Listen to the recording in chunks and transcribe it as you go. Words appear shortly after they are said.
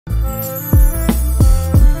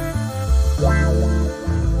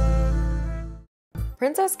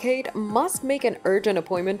Princess Kate must make an urgent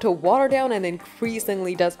appointment to water down an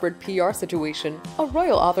increasingly desperate PR situation, a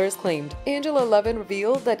royal author has claimed. Angela Levin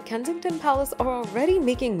revealed that Kensington Palace are already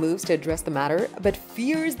making moves to address the matter, but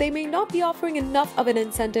fears they may not be offering enough of an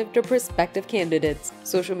incentive to prospective candidates.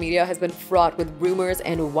 Social media has been fraught with rumors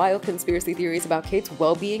and wild conspiracy theories about Kate's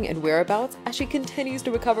well-being and whereabouts as she continues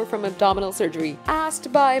to recover from abdominal surgery.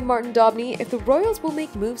 Asked by Martin Dobney if the royals will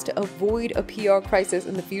make moves to avoid a PR crisis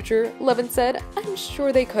in the future, Levin said, "I'm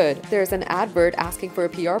sure they could. There's an advert asking for a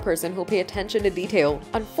PR person who'll pay attention to detail.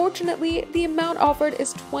 Unfortunately, the amount offered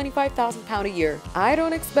is £25,000 a year. I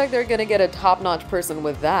don't expect they're gonna get a top-notch person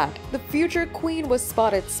with that." The future queen was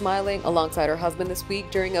spotted smiling alongside her husband this week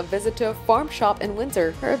during a visit to a farm shop in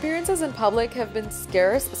Windsor. Her appearances in public have been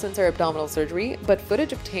scarce since her abdominal surgery, but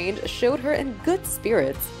footage obtained showed her in good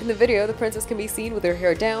spirits. In the video, the princess can be seen with her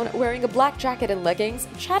hair down, wearing a black jacket and leggings,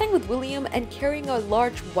 chatting with William and carrying a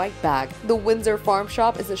large white bag. The Windsor farm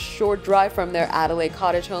shop is a short drive from their Adelaide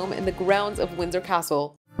cottage home in the grounds of Windsor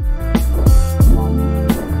Castle.